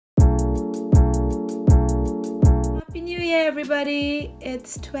year, everybody.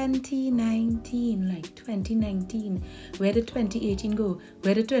 It's 2019, like 2019. Where did 2018 go?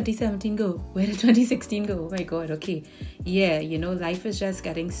 Where did 2017 go? Where did 2016 go? Oh my God, okay. Yeah, you know, life is just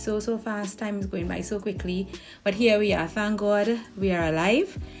getting so fast. Time is going by so quickly. But here we are. Thank God we are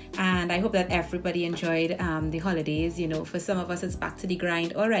alive. And I hope that everybody enjoyed the holidays. You know, for some of us, it's back to the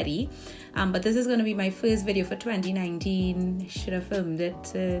grind already. But this is going to be my first video for 2019. Should have filmed it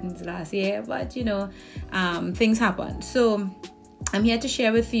since last year, but you know, things happen. So I'm here to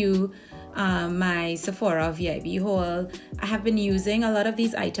share with you my Sephora VIB haul. I have been using a lot of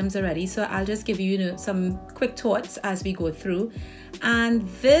these items already, so I'll just give you, you know, some quick thoughts as we go through. And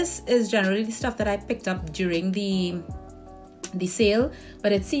this is generally the stuff that I picked up during the sale,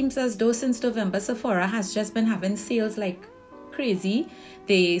 but it seems as though since November, Sephora has just been having sales like crazy.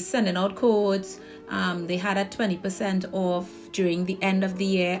 They sending out codes. They had a 20% off during the end of the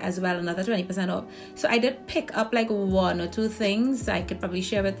year as well, another 20% off. So I did pick up like one or two things. I could probably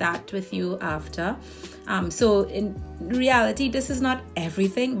share with you after. So in reality, this is not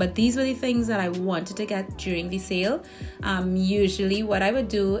everything, but these were the things that I wanted to get during the sale. Usually what I would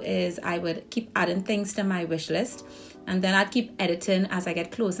do is I would keep adding things to my wish list, and then I'd keep editing as I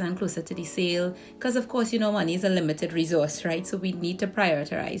get closer and closer to the sale, because of course, you know, money is a limited resource, right? So we need to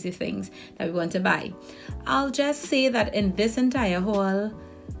prioritize the things that we want to buy. I'll just say that in this entire haul,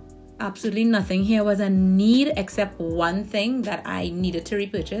 absolutely nothing here was a need except one thing that I needed to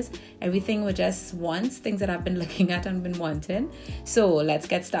repurchase. Everything were just wants, things that I've been looking at and been wanting. So let's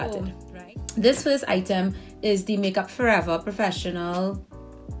get started. Right. This first item is the Makeup Forever Professional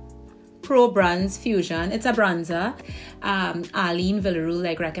Pro Bronze Fusion. It's a bronzer. Arlene Villarreal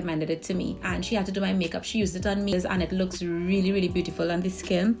like recommended it to me, and she had to do my makeup. She used it on me, and it looks really beautiful on the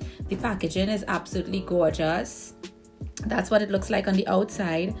skin. The packaging is absolutely gorgeous. That's what it looks like on the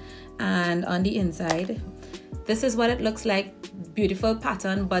outside, and on the inside, this is what it looks like. Beautiful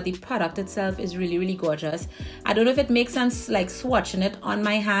pattern, but the product itself is really gorgeous. I don't know if it makes sense like swatching it on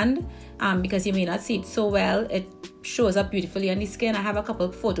my hand, because you may not see it so well. It shows up beautifully on the skin. I have a couple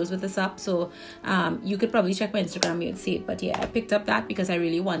of photos with this up, so you could probably check my Instagram, you'd see it. But yeah, I picked up that because I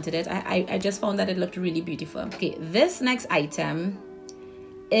really wanted it. I just found that it looked really beautiful. Okay, this next item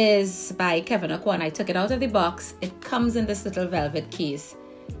is by Kevyn Aucoin. I took it out of the box. It comes in this little velvet case,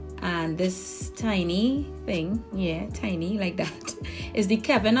 and this tiny thing, yeah, tiny like that, is the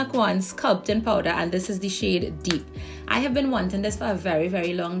Kevyn Aucoin Sculpting powder, and this is the shade Deep. I have been wanting this for a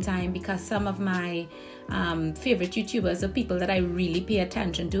very long time because some of my favorite YouTubers or people that I really pay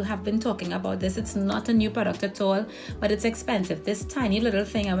attention to have been talking about this. It's not a new product at all, but it's expensive. This tiny little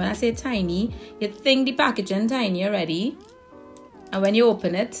thing, and when I say tiny, you think the packaging tiny already, and when you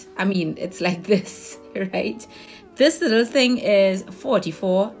open it, I mean, it's like this, right? This little thing is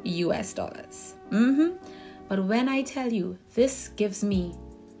 $44 US. But when I tell you, this gives me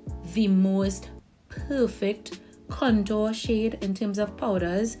the most perfect contour shade in terms of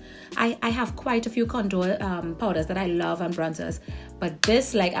powders. I have quite a few contour powders that I love and bronzers, but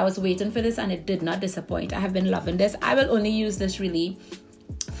this, like, I was waiting for this and it did not disappoint. I have been loving this. I will only use this really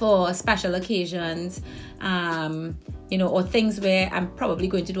for special occasions, you know, or things where I'm probably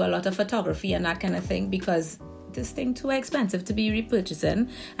going to do a lot of photography and that kind of thing, because this thing too expensive to be repurchasing,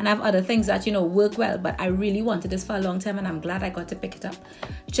 and I have other things that, you know, work well. But I really wanted this for a long time, and I'm glad I got to pick it up.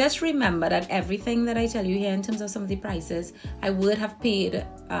 Just remember that everything that I tell you here in terms of some of the prices, I would have paid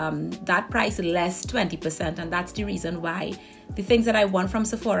that price less 20%, and that's the reason why the things that I want from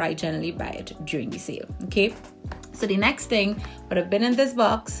Sephora, I generally buy it during the sale. Okay, so the next thing would have been in this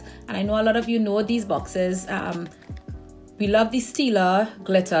box, and I know a lot of you know these boxes. We love the Stila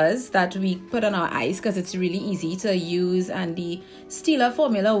glitters that we put on our eyes because it's really easy to use, and the Stila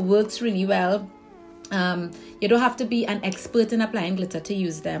formula works really well. You don't have to be an expert in applying glitter to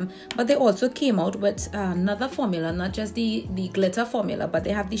use them, but they also came out with another formula, not just the glitter formula, but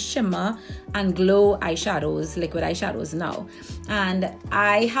they have the shimmer and glow eyeshadows, liquid eyeshadows now. And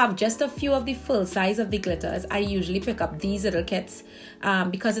I have just a few of the full size of the glitters. I usually pick up these little kits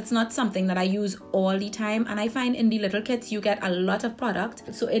because it's not something that I use all the time, and I find in the little kits you get a lot of product,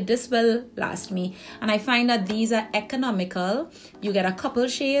 so this will last me. And I find that these are economical. You get a couple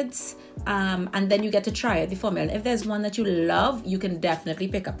shades, and then you get to try the formula. If there's one that you love, you can definitely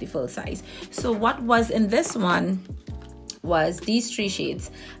pick up the full size. So what was in this one was these three shades,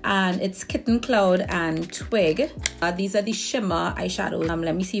 and it's Kitten, Cloud, and Twig. These are the shimmer eyeshadows.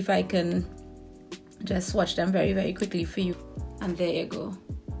 Let me see if I can just swatch them very quickly for you, and there you go.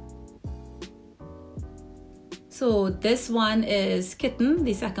 So this one is Kitten,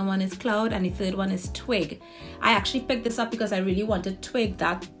 the second one is Cloud, and the third one is Twig. I actually picked this up because I really wanted Twig,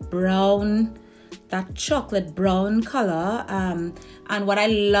 that brown that chocolate brown color. And what I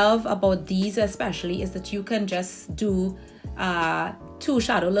love about these especially is that you can just do two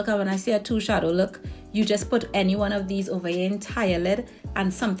shadow look. And when I say a two shadow look, you just put any one of these over your entire lid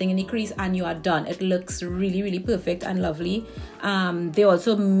and something in the crease and you are done. It looks really, really perfect and lovely. They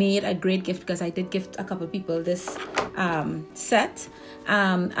also made a great gift because I did gift a couple people this set.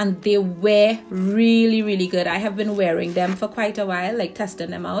 And they were really, really good. I have been wearing them for quite a while, like testing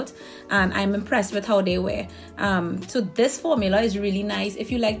them out, and I'm impressed with how they wear. So this formula is really nice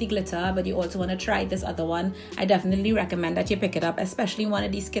if you like the glitter but you also want to try this other one. I definitely recommend that you pick it up, especially one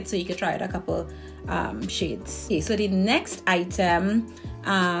of these kits, so you could try out a couple shades. Okay, so the next item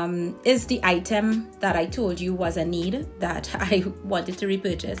is the item that I told you was a need that I wanted to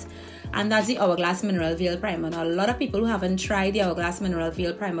repurchase, and that's the Hourglass Mineral Veil Primer. Now, a lot of people who haven't tried the Hourglass Mineral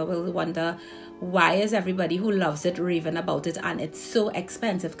Veil Primer will wonder, why is everybody who loves it raving about it and it's so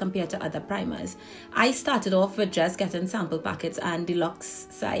expensive compared to other primers? I started off with just getting sample packets and deluxe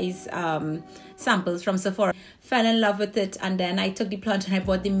size samples from Sephora. Fell in love with it, and then I took the plunge and I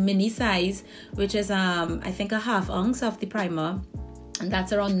bought the mini size, which is I think a ½ ounce of the primer, and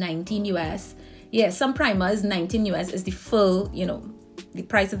that's around 19 US. Yeah, some primers 19 US is the full, you know, the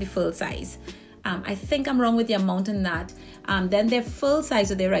price of the full size. I think I'm wrong with the amount in that. Then their full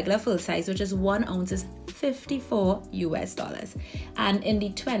size, or their regular full size, which is 1 ounce, is $54 US. And in the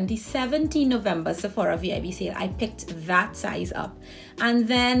 2017 November Sephora VIB sale, I picked that size up. And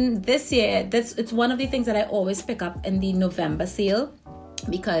then this year, it's one of the things that I always pick up in the November sale,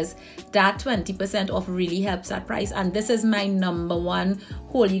 because that 20% off really helps that price. And this is my #1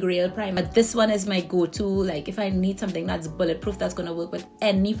 holy grail primer. This one is my go-to, like if I need something that's bulletproof, that's going to work with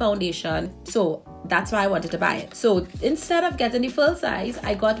any foundation. So that's why I wanted to buy it. So instead of getting the full size,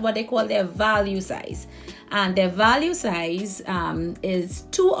 I got what they call their value size, and their value size is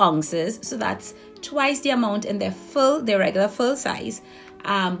 2 ounces. So that's twice the amount in their regular full size.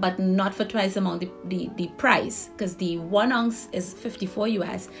 But not for twice the amount, the price, because the 1 ounce is $54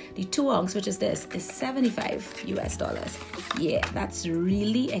 US, the 2 ounce, which is this, is $75 US. Yeah, that's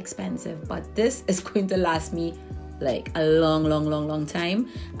really expensive, but this is going to last me like a long time.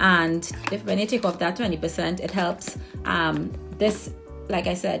 And when you take off that 20%, it helps. This, like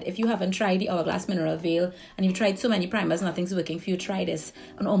I said, if you haven't tried the Hourglass Mineral Veil and you've tried so many primers, nothing's working for you, try this.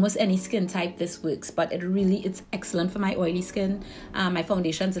 On almost any skin type this works, but it's excellent for my oily skin. My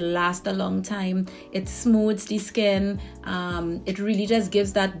foundations last a long time. It smooths the skin. It really just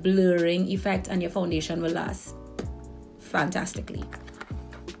gives that blurring effect, and your foundation will last fantastically.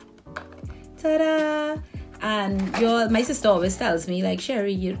 Ta-da! And my sister always tells me, like,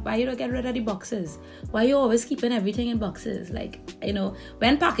 Sheri, why you don't get rid of the boxes? Why you always keeping everything in boxes? Like, you know,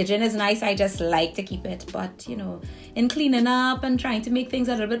 when packaging is nice, I just like to keep it. But, you know, in cleaning up and trying to make things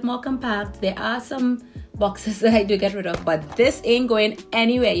a little bit more compact, there are some boxes that I do get rid of. But this ain't going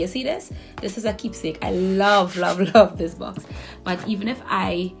anywhere. You see this? This is a keepsake. I love this box. But even if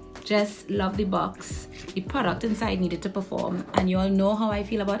I just love the box, the product inside needed to perform. And you all know how I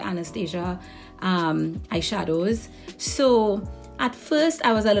feel about Anastasia eyeshadows. So at first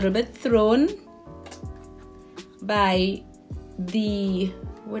I was a little bit thrown by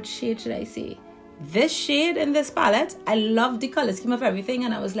what shade should I say? This shade in this palette. I love the color scheme of everything,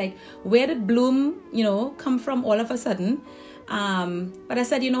 and I was like, where did Bloom, you know, come from all of a sudden? But I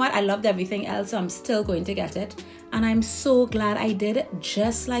said, you know what, I loved everything else, so I'm still going to get it. And I'm so glad I did it.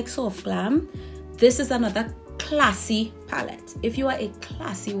 Just like Soft Glam, this is another classy palette. If you are a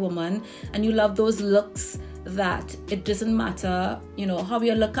classy woman and you love those looks that it doesn't matter, you know, how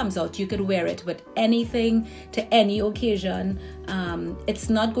your look comes out, you could wear it with anything to any occasion. It's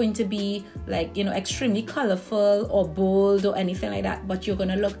not going to be like, you know, extremely colorful or bold or anything like that, but you're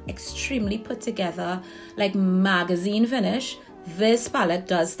gonna look extremely put together, like magazine finish. This palette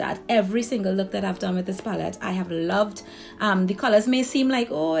does that. Every single look that I've done with this palette, I have loved. The colors may seem like,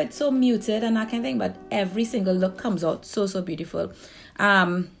 oh, it's so muted and that kind of thing, but every single look comes out so beautiful.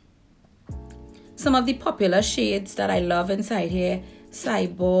 Some of the popular shades that I love inside here: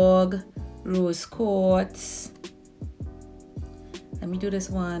 Cyborg, Rose Quartz. Let me do this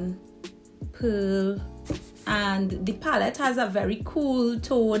one. Pearl. And the palette has a very cool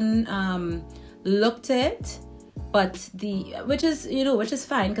tone look to it. But which is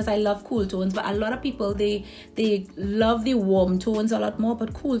fine, because I love cool tones. But a lot of people, they love the warm tones a lot more,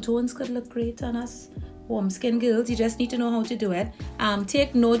 but cool tones could look great on us warm skin girls. You just need to know how to do it.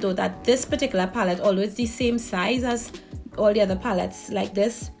 Take note though that this particular palette, although it's the same size as all the other palettes like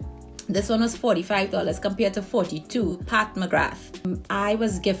this one was $45 compared to $42 at McGrath. I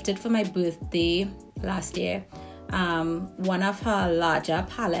was gifted for my birthday last year one of her larger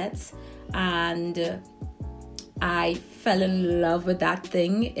palettes, and I fell in love with that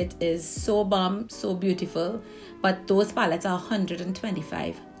thing. It is so bomb, so beautiful. But those palettes are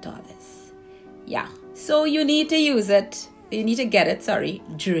 $125. Yeah, so you need to use it. You need to get it, sorry,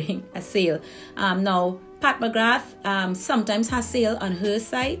 during a sale. Now, Pat McGrath sometimes has sale on her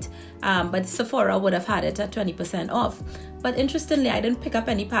site, but Sephora would have had it at 20% off. But interestingly, I didn't pick up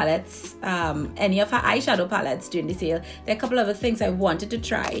any palettes, any of her eyeshadow palettes during the sale. There are a couple of other things I wanted to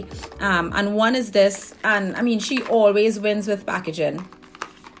try. And one is this, and I mean, she always wins with packaging.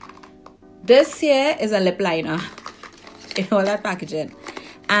 This here is a lip liner in all that packaging.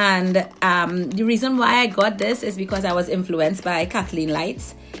 And the reason why I got this is because I was influenced by Kathleen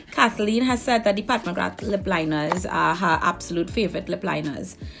Lights. Kathleen has said that the Pat McGrath lip liners are her absolute favorite lip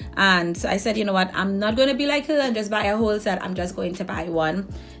liners. And so I said, you know what, I'm not going to be like her and just buy a whole set. I'm just going to buy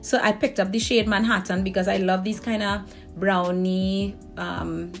one. So I picked up the shade Manhattan because I love these kind of browny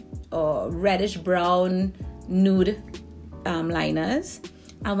or reddish brown nude liners.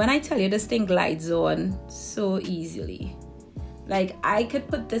 And when I tell you, this thing glides on so easily. Like, I could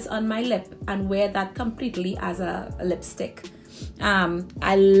put this on my lip and wear that completely as a lipstick.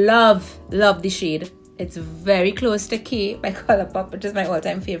 I love the shade. It's very close to K by Colourpop, which is my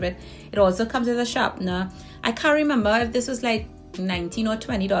all-time favorite. It also comes with a sharpener. I can't remember if this was like $19 or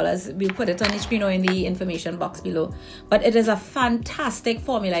 $20. We'll put it on the screen or in the information box below. But it is a fantastic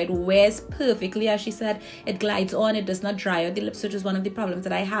formula. It wears perfectly, as she said. It glides on. It does not dry out the lips, which is one of the problems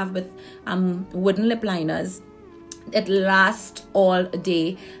that I have with wooden lip liners. It lasts all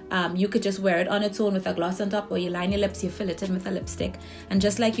day. You could just wear it on its own with a gloss on top, or you line your lips, you fill it in with a lipstick. And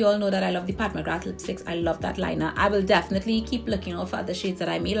just like you all know that I love the Pat McGrath lipsticks, I love that liner. I will definitely keep looking out for other shades that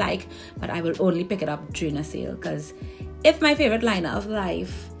I may like, but I will only pick it up during a sale, because if my favorite liner of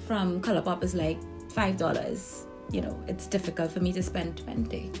life from Colourpop is like $5, you know, it's difficult for me to spend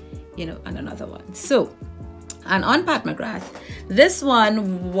 $20, you know, on another one. So, and on Pat McGrath, this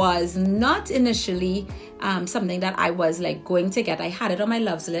one was not initially something that I was like going to get. I had it on my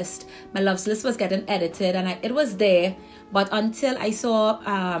loves list. My loves list was getting edited, and it was there. But until I saw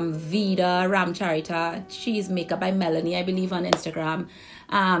Vida Ramcharita, she's Makeup by Melanie, I believe, on Instagram,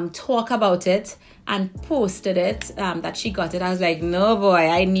 talk about it and posted it, that she got it. I was like, no boy,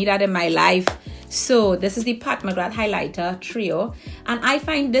 I need that in my life. So this is the Pat McGrath Highlighter Trio. And I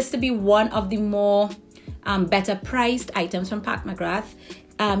find this to be one of the more better priced items from Pat McGrath.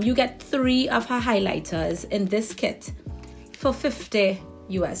 You get 3 of her highlighters in this kit for $50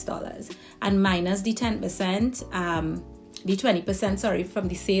 US, and minus the 10%, the 20%, sorry, from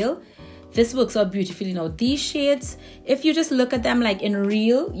the sale. This works out beautifully. Now, these shades, if you just look at them like in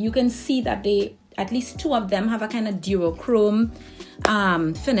real, you can see that they, at least 2 of them, have a kind of duochrome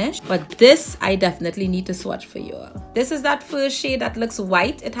finish. But this, I definitely need to swatch for you all. This is that first shade that looks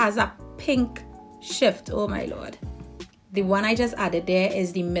white. It has a pink shift. Oh my lord. The one I just added there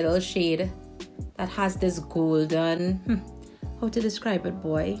is the middle shade that has this golden, how to describe it,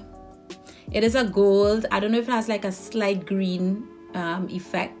 boy? It is a gold. I don't know if it has like a slight green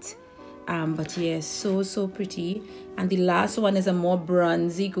effect, but yeah, so pretty. And the last one is a more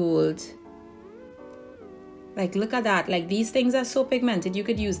bronzy gold. Like, look at that. Like, these things are so pigmented, you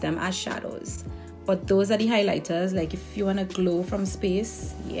could use them as shadows. But those are the highlighters. Like, if you want to glow from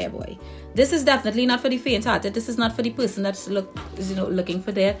space, yeah boy. This is definitely not for the faint-hearted. This is not for the person that's looking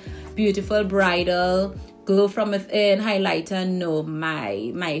for their beautiful bridal glow from within highlighter. No,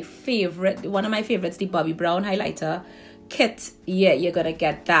 my favorite, one of my favorites, the Bobbi Brown highlighter kit. Yeah, you're gonna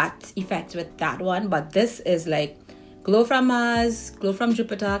get that effect with that one. But this is like glow from Mars, glow from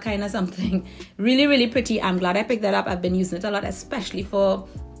Jupiter kind of something. Really pretty. I'm glad I picked that up. I've been using it a lot, especially for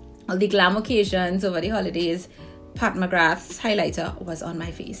all the glam occasions over the holidays. Pat McGrath's highlighter was on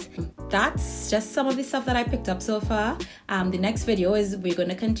my face. That's just some of the stuff that I picked up so far. The next video is we're going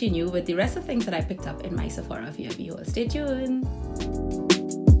to continue with the rest of things that I picked up in my Sephora VIB haul. Stay tuned.